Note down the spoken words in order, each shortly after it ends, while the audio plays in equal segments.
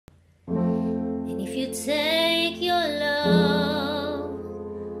If you take your love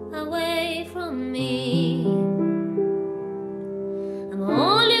away from me, I'm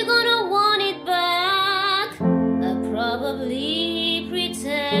only gonna want it back. I'll probably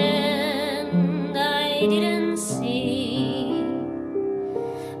pretend I didn't see,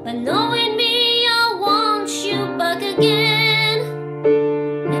 but knowing me, I want you back again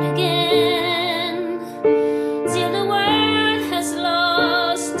and again, till the world has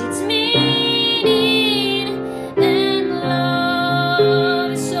lost its meaning, and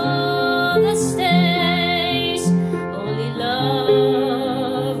love is all that stays. Only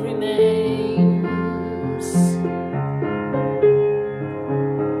love remains.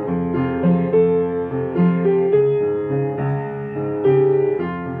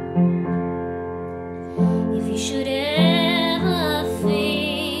 If you should ever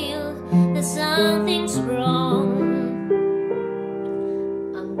feel that something's wrong,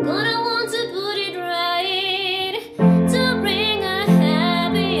 I'm gonna want to put it right, to bring a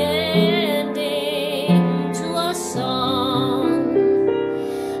happy ending to our song.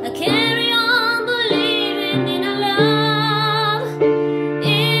 I carry on believing in a love.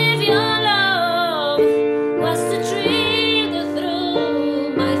 If your love was to trigger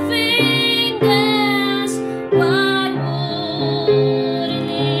through my fingers, what would it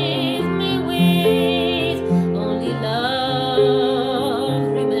leave me with? Only love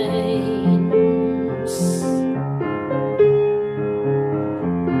remains.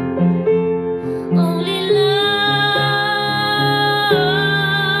 Only love,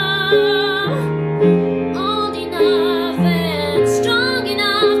 old enough and strong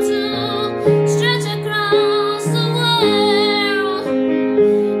enough to stretch across the world,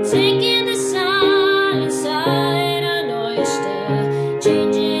 taking the sun inside an oyster,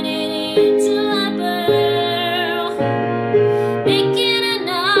 changing it into a pearl, making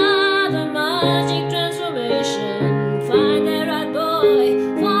another magic transformation, find the right boy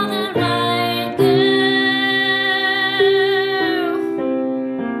for the right girl.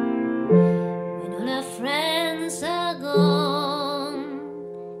 When all our friends are gone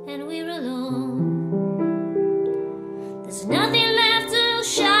and we're alone, there's nothing left to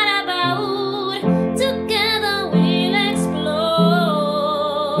shout about. Together we'll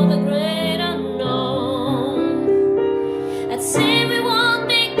explore the great unknown. I'd say we won't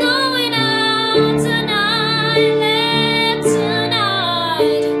be going out tonight. Let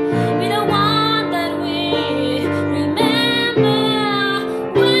tonight be the one that we remember,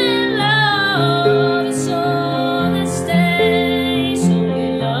 when love is all that stays.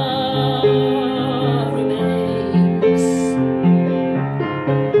 Only love remains.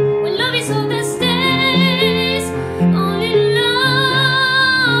 When love is all that stays, only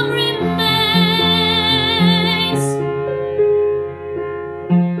love remains.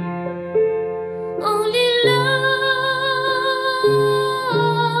 Only love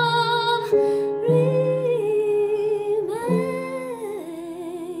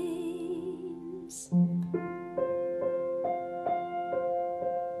remains.